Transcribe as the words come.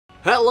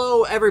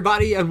Hello,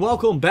 everybody, and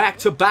welcome back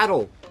to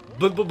Battle for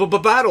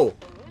Bikini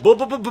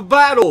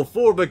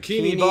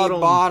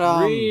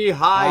Bottom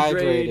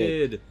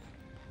Rehydrated.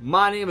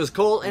 My name is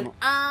Cole, and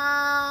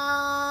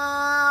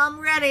I'm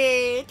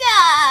ready.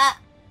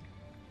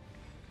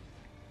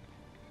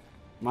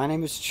 My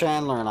name is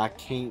Chandler, and I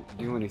can't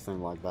do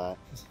anything like that.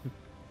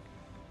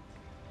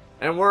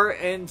 And we're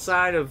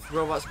inside of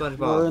Robot Spongebob.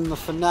 We're in the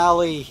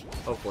finale.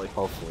 Hopefully.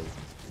 Hopefully.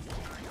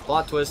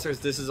 Plot twisters,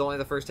 this is only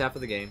the first half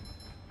of the game.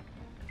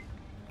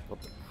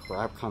 What the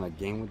crap kind of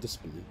game would this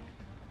be?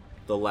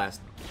 The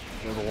last.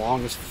 They're the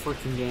longest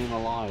freaking game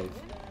alive.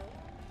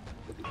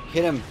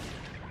 Hit him.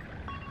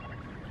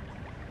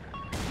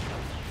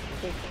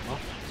 Okay, well,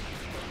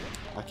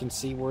 I can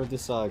see where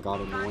this got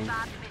annoying.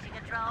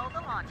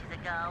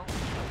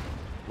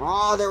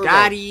 Oh, there we go.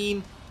 Got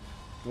him.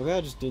 Maybe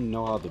I just didn't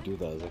know how to do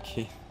that as a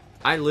kid.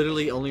 I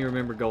literally only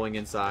remember going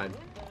inside.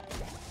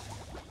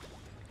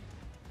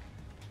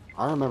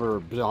 I remember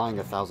dying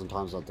 1,000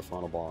 times at the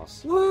final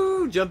boss.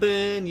 Woo! Jump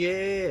in,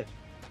 yeah!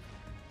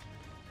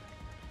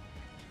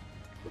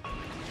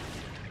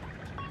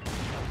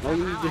 No,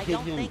 you need to hit him.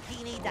 I don't think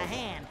he needs a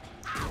hand.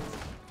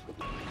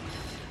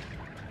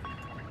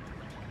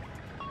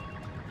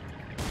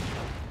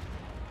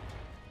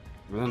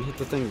 And then hit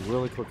the thing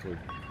really quickly.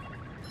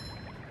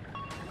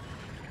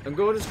 I'm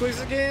going to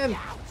squeeze again!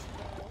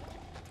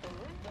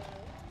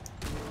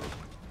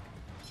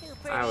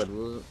 I would.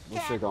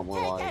 Wish I got more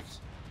lives.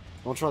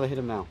 Don't try to hit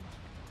him now.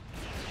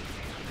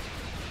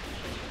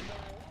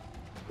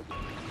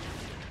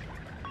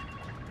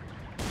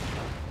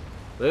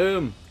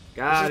 Boom!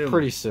 Got This him. is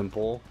pretty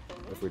simple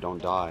if we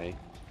don't die.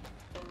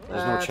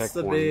 There's no checkpoints. That's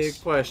the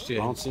big question.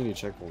 I don't see any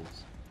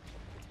checkpoints.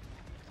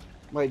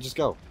 Wait, just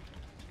go.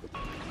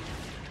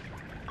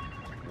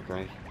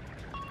 Okay.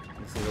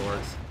 Let's see if it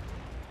works.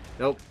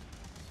 Nope.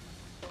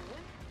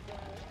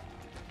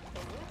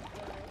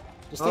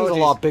 This thing's a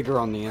lot bigger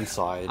on the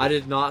inside. I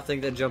did not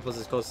think that jump was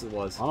as close as it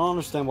was. I don't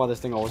understand why this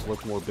thing always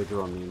looked more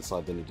bigger on the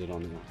inside than it did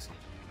on the outside.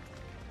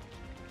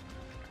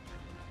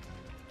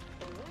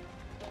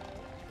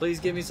 Please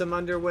give me some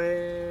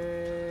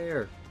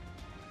underwear.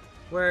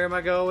 Where am I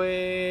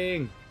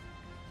going?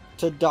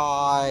 To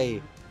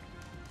die.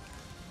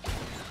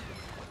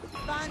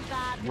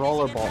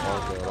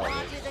 Rollerball. Okay,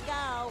 that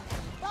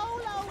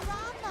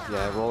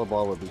yeah,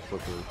 rollerball would be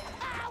quicker.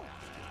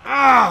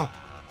 Ah!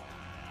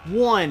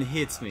 One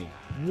hits me.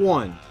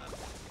 One.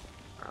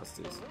 Alright, let's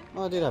do this.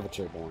 Oh, I did have a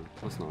checkpoint.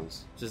 That's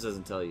nice. Just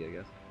doesn't tell you, I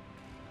guess.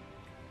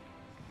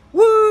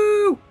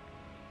 Woo!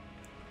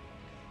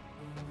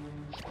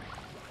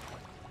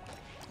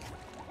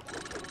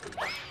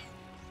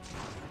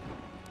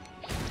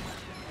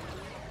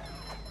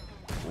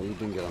 Oh, you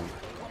didn't get him.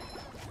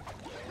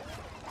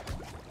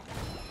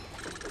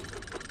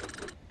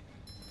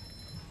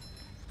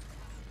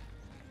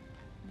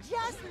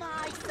 Just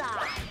my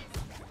size.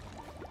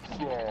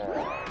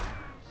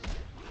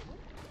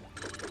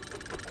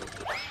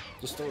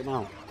 Just do it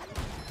now.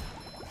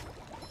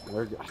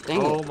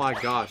 Dang Oh it. my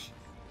gosh.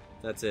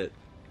 That's it.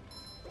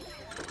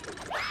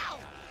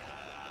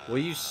 Will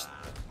you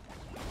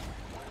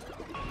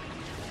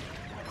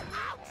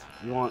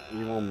You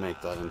won't make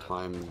that in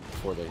time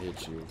before they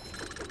hit you.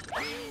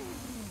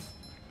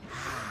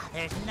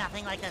 There's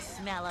nothing like the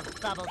smell of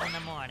bubbles in the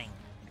morning.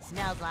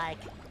 Smells like...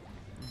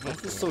 Why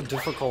is this so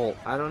difficult?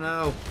 I don't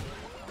know.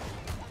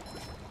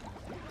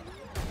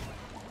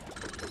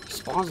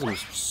 Spawns them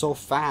so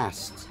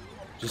fast.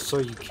 Just so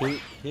you can't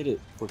hit it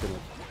quick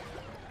enough.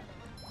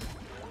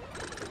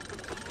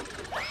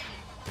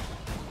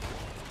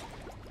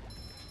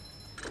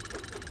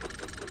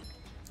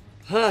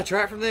 Huh,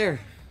 try it from there.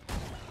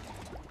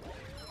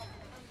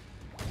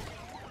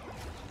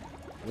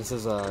 This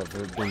has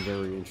been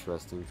very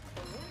interesting.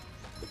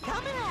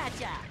 Coming at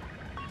ya!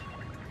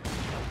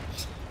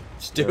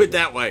 Just do it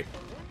that way.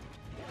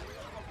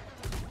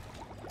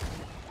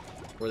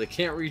 Where they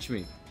can't reach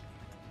me.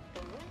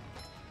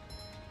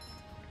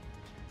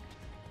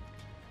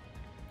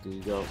 There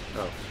you go.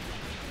 Oh.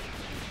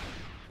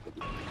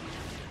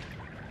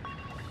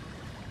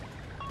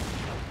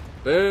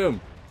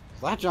 Boom!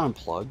 Is that giant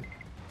plug?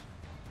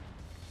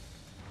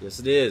 Yes,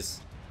 it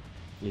is.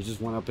 You just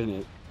went up in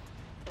it.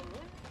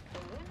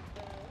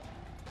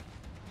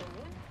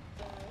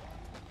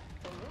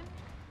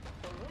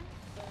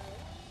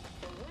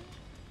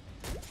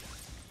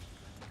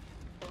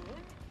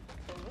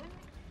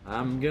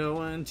 I'm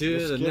going to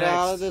Just the get next.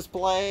 out of this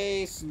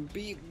place and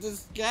beat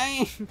this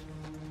game.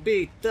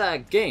 Beat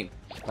the game.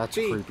 That's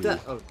Beat creepy. the-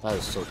 oh. That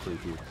is so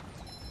creepy.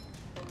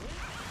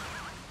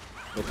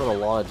 They put a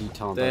lot of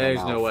detail in that.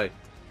 There's no way.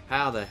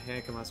 How the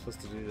heck am I supposed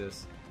to do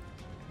this?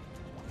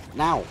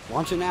 Now,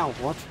 launch it now.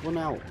 Launch one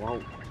now.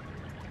 Well,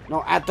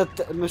 no, at the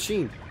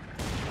machine.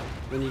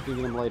 Then you can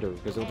get him later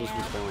because he'll just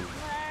respawn.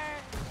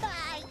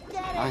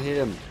 I hit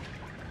him.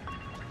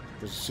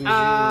 As soon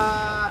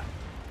as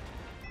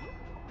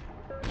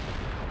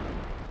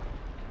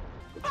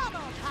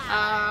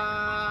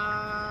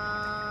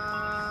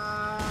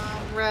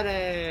I'm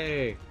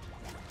ready.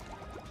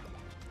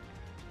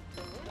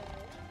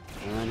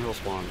 And then he'll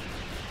it'll spawn.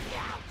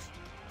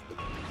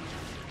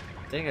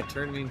 Dang, it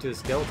turned me into a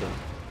skeleton.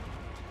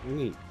 What do you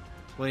mean?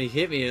 When he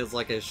hit me, it was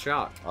like a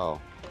shock. Oh.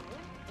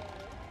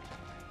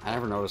 I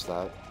never noticed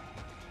that.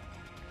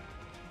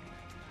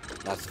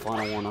 That's the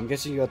final one. I'm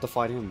guessing you have to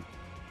fight him.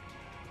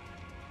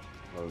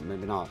 Or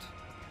maybe not.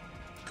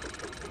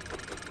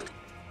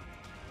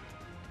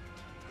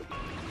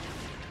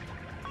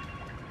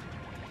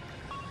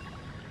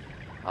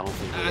 I don't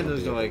think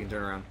There's no way I can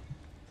turn around.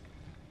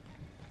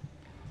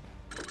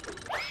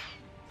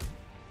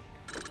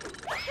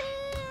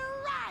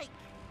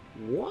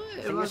 What?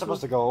 I think we're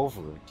supposed to go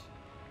over it.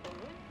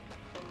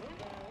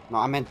 No,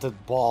 I meant the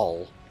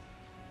ball.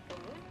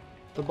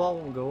 The ball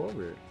won't go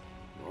over it.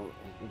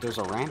 There's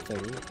a ramp there.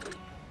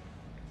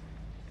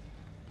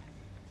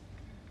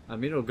 I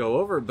mean, it'll go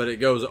over, but it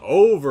goes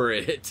over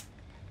it.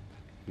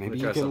 Maybe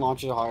you can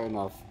launch it high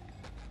enough.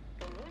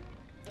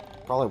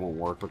 Probably won't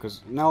work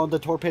because... No, the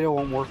torpedo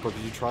won't work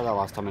because you tried that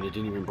last time and it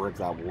didn't even break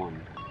that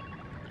one.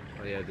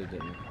 Oh yeah, it did,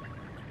 didn't it?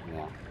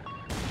 Yeah.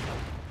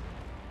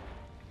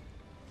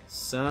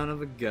 Son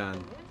of a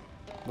gun.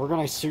 We're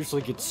gonna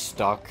seriously get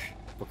stuck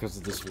because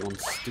of this one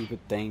stupid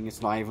thing.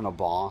 It's not even a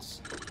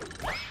boss.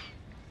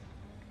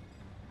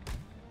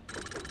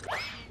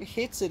 It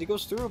hits it, it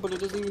goes through it, but it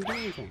doesn't even do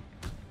anything.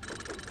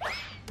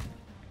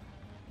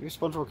 Maybe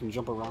Spongebob can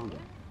jump around it.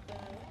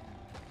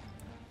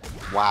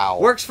 Wow.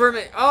 Works for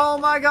me! Oh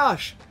my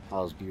gosh! That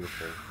was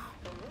beautiful.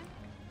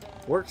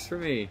 Works for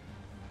me.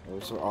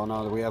 Oh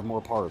no, we have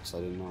more parts. I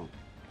didn't know.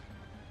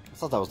 I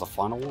thought that was the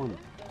final one.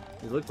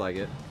 It looked like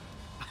it.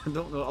 I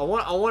don't know. I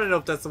want to know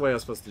if that's the way I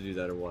was supposed to do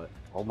that or what.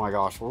 Oh my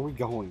gosh, where are we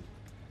going?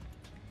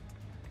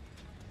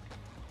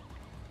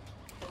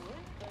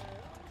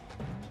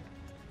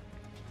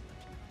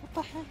 What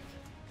the heck?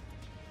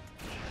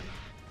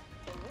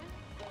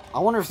 I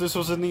wonder if this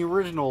was in the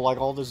original, like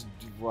all this...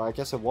 Well, I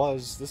guess it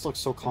was. This looks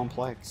so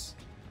complex.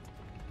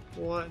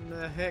 What in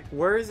the heck?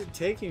 Where is it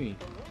taking me?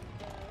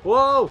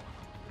 Whoa!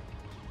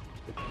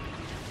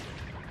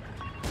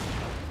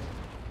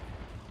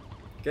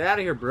 Get out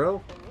of here,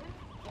 bro.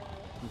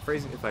 I'm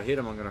afraid if I hit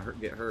him, I'm gonna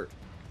get hurt.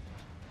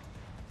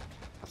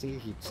 I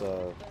think he's,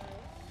 I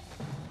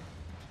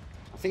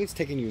think it's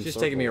taking you in It's just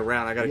circle. taking me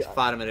around. I gotta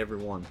fight him at every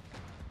one.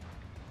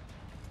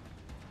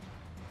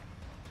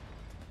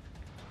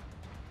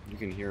 You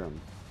can hear him.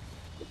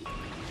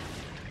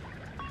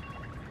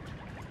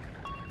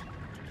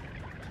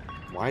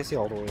 Why is he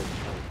all the way?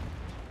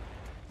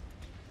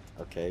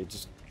 Okay,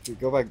 just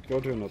go back. Go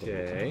to another.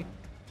 Okay.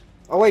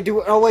 Oh wait, do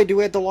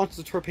we have to launch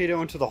the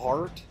torpedo into the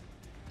heart,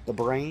 the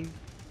brain?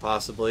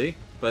 Possibly,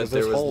 but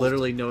there was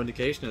literally no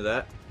indication of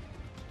that.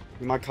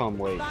 You might come.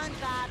 Wait.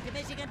 SpongeBob to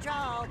mission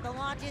control. The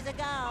launch is a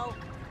go.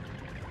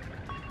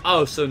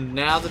 Oh, so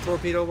now the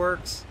torpedo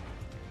works?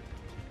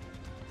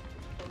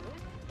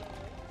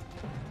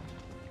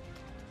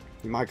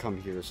 He might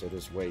come here, so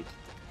just wait.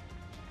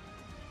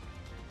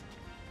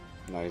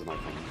 No, he's not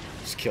coming.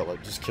 Just kill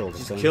it. Just kill the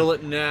thing. Just kill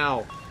it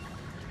now.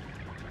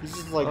 He's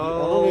just like,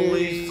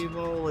 holy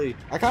moly.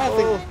 I kind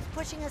of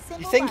think...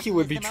 You think he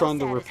would be trying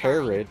to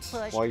repair it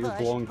while you're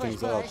blowing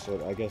things up,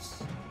 but I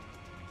guess...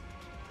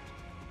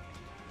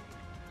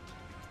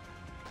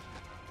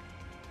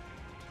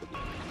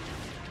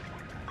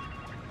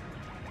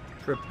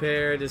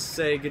 Prepare to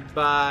say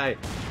goodbye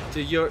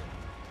to your...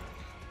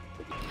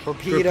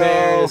 Torpedo!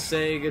 Prepare to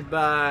say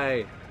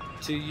goodbye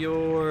to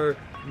your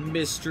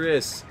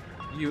mistress,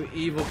 you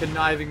evil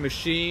conniving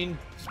machine.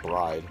 His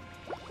bride.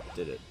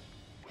 Did it.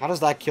 How does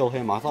that kill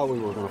him? I thought we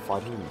were going to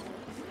fight him.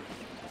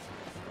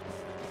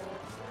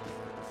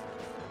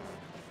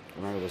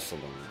 Remember the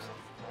saloons.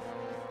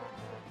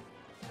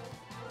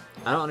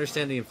 I don't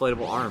understand the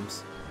inflatable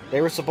arms. They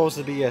were supposed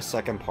to be a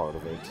second part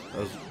of it.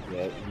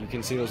 Yeah, you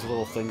can see those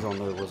little things on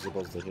there were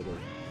supposed to hit it.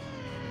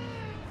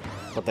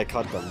 But they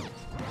cut them.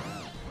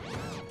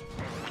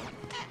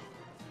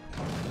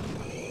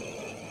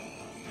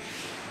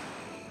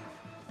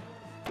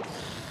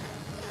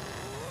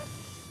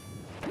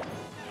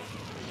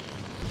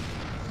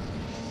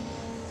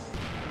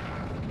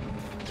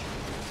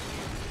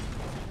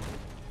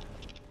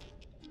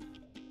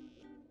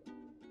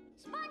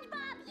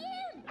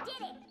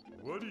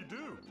 What'd he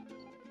do?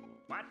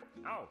 What?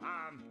 Oh,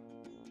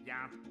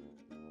 yeah.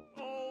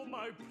 All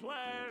my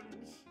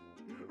plans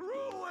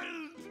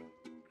ruined!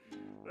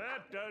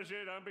 That does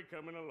it. I'm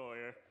becoming a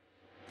lawyer.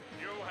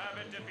 You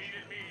haven't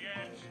defeated me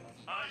yet.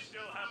 I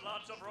still have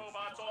lots of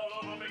robots all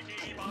over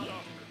Bikini Bottom.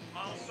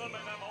 I'll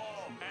summon them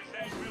all, and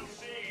then we'll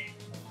see.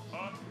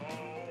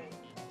 Uh-oh.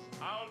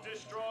 I'll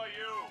destroy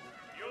you.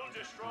 You'll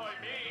destroy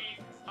me.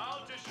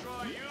 I'll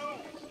destroy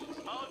you.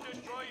 I'll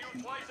destroy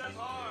you twice as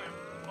hard.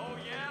 Oh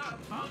yeah?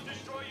 I'll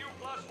destroy you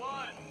 +1.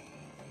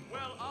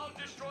 Well, I'll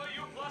destroy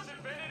you plus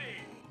infinity.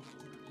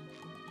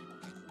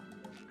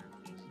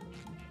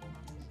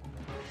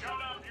 Shut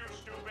up, you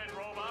stupid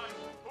robot.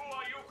 Who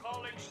are you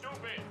calling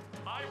stupid?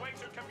 I went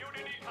to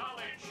community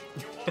college.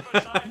 You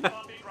oversized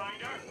puppy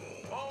grinder.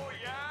 Oh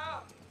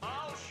yeah?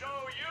 I'll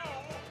show you.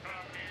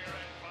 Come here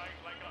and fight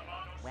like a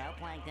mono. Well,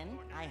 Plankton,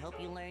 I hope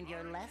you learned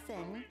your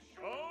lesson.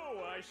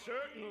 Oh, I I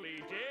certainly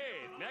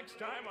did. Next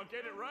time I'll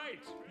get it right.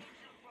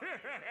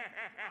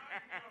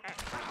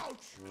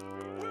 Ouch!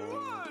 We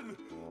won!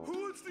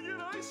 Who wants to get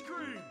ice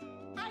cream?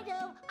 I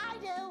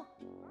do.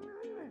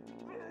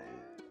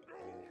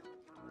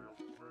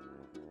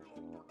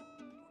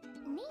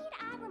 Need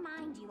I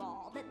remind you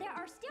all that there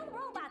are still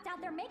robots out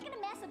there making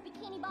a mess of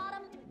Bikini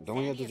Bottom? Don't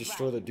we have to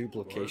destroy the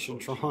duplication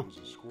Tron?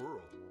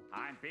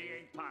 I'm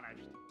being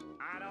punished.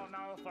 I don't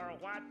know for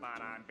what,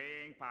 but I'm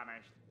being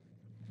punished.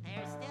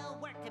 There's still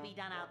work to be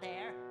done out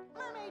there.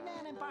 Mermaid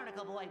Man and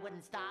Barnacle Boy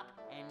wouldn't stop,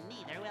 and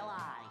neither will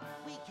I.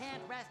 We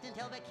can't rest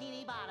until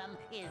Bikini Bottom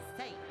is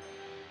safe.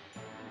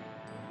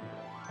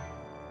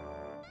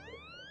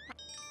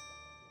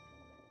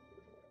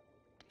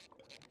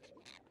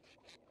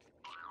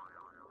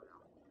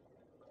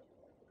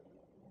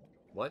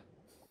 What?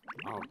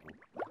 Oh.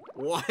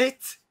 What?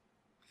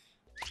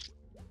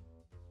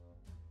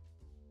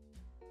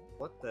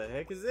 What the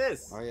heck is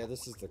this? Oh yeah,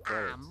 this is the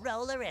credits. I'm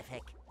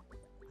rollerific.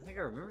 I think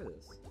I remember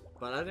this.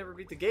 But I never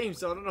beat the game,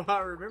 so I don't know how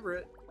I remember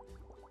it.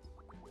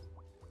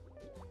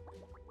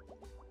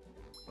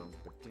 Oh,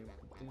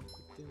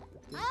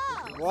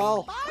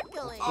 Well,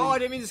 sparkly. Oh, I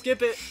didn't mean to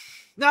skip it.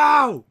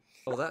 No!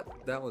 Oh,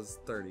 that was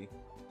 30.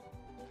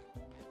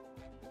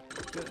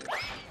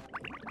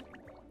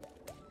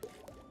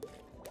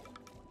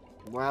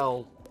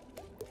 Well,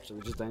 so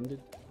we just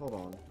ended? Hold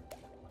on.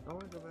 I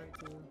want to go back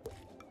to...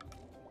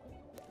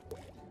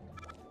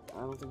 I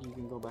don't think you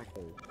can go back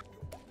there.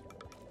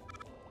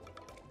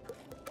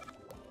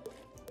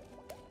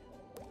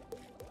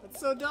 That's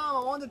so dumb.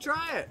 I wanted to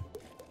try it.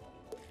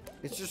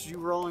 It's just you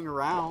rolling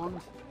around.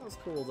 That was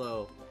cool,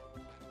 though.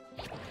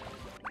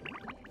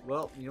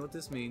 Well, you know what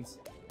this means.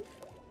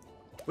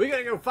 We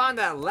gotta go find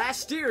that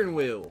last steering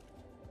wheel.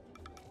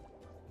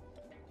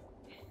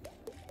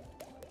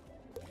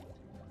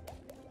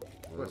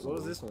 Wait, what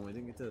was this one? We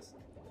didn't get this.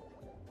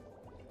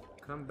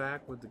 Come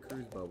back with the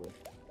cruise bubble.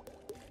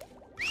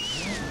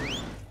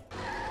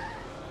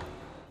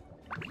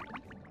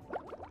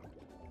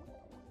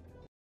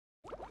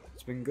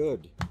 It's been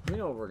good. We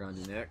know what we're gonna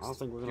do next. I don't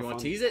think we're gonna You want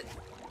to find- tease it?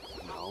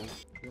 No.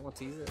 You want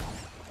to tease it?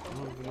 I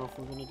don't even know if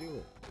we're gonna do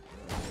it.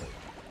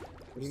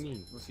 What do you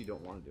mean? Unless you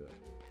don't want to do it.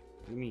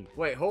 What do you mean?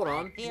 Wait, hold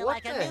on. Feel What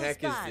like a the new heck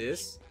sponge. is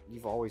this?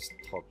 You've always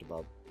talked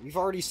about. You've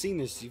already seen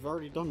this. You've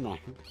already done that.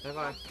 Have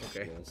I?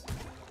 Okay. Yes.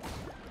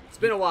 It's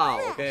been a while,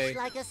 Fresh okay?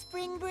 like a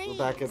spring breeze. We're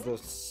back at the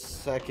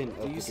second.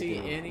 Do of you the see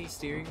beginning. any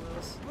steering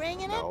wheels?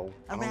 Bringing No, it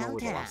I don't know around where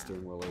the town. last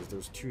steering wheel is.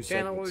 There's two.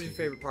 Chandler, what was segments.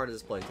 your favorite part of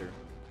this playthrough?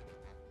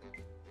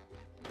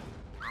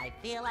 I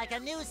feel like a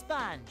new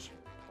sponge.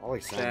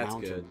 Probably Sand That's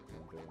Mountain. good.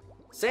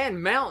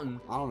 Sand Mountain?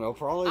 I don't know.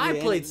 Probably. I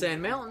the played end-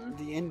 Sand Mountain.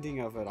 The ending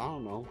of it. I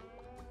don't know.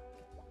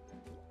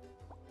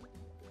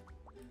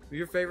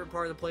 Your favorite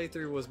part of the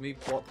playthrough was me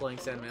playing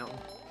Sand Mountain?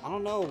 I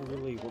don't know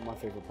really what my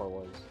favorite part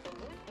was.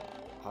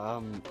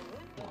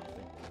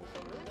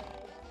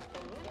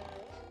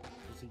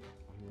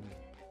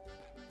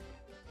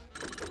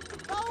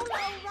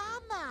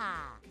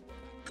 Bolorama!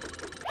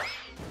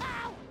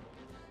 Ow!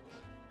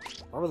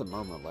 Probably the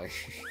Murmur Lair.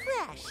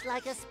 Fresh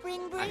like a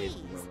spring I breeze.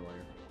 didn't remember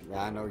where.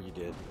 Yeah, I know you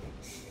did.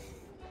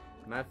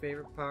 My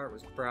favorite part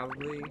was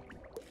probably...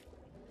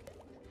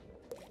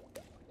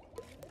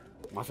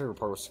 My favorite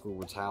part was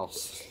Schoolwood's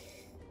house.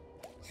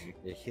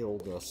 It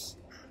healed us.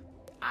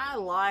 I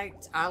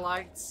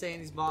liked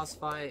Sandy's boss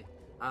fight.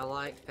 I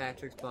liked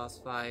Patrick's boss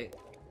fight.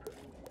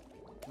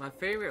 My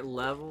favorite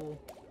level...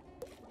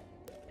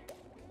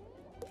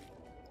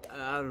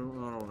 I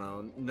don't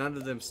know. None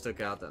of them stuck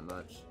out that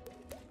much.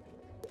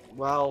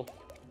 Well,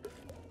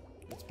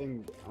 it's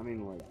been. I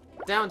mean, like.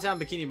 Downtown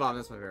Bikini Bottom,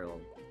 that's my favorite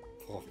level.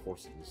 Well, of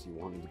course it is. You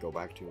wanted to go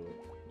back to it.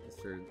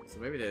 That's true. So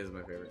maybe that is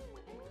my favorite.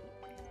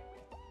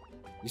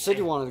 You said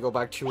you wanted to go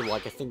back to it,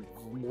 like, I think,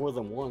 more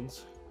than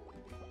once.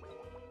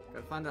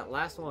 Gotta find that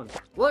last one.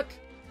 Look!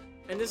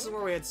 And this is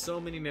where we had so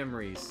many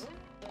memories.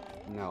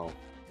 No.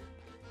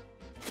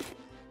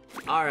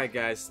 Alright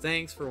guys,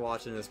 thanks for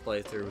watching this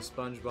playthrough of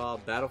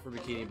SpongeBob Battle for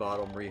Bikini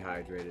Bottom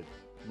Rehydrated.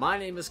 My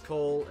name is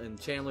Cole, and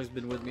Chandler's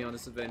been with me on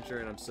this adventure,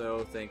 and I'm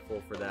so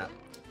thankful for that.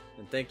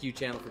 And thank you,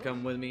 Chandler, for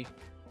coming with me.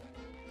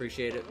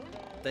 Appreciate it.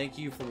 Thank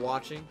you for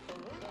watching.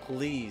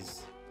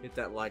 Please hit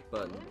that like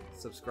button,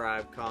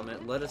 subscribe,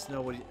 comment, let us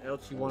know what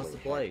else you want us to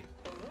play.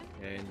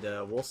 And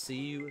we'll see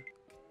you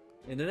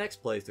in the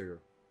next playthrough.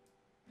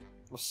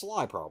 Well,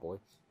 Sly, probably.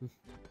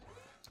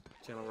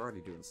 Chandler, we're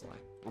already doing slime.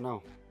 I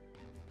know.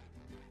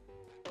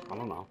 I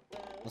don't know.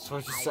 That's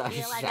what I just I said.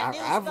 feel like Just a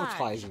new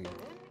advertising. Go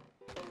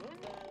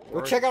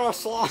Or- check out our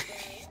Sly.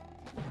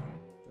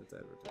 That's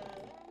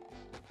advertising.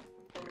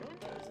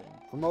 Advertising.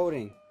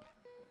 Promoting.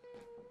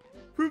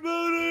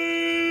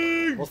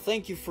 Promoting! Well,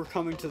 thank you for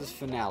coming to this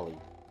finale.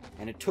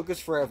 And it took us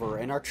forever,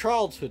 and our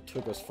childhood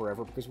took us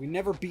forever because we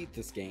never beat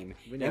this game.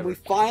 We and never. we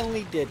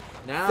finally did.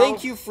 Now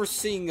Thank you for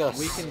seeing us.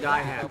 we can die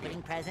happy.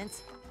 Opening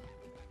presents.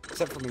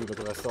 Except for me,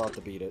 because I still have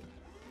to beat it.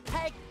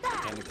 Take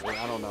that! Technically,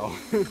 I don't know.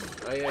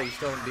 Oh yeah, you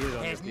still haven't beat it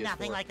on There's the PS4.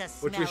 nothing like a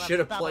Which smell we should of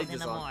have bubbles played in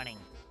this the on. morning.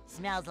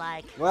 Smells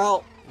like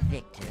Well,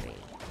 victory.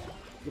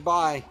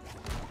 goodbye.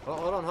 Oh,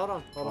 hold on, hold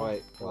on, hold on.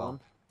 Wait, hold well. on.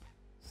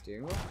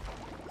 Steering wheel?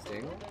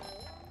 Steering wheel?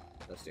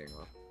 No steering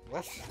wheel.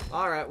 What?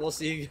 Alright, we'll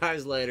see you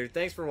guys later.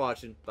 Thanks for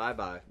watching.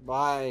 Bye-bye.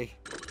 Bye.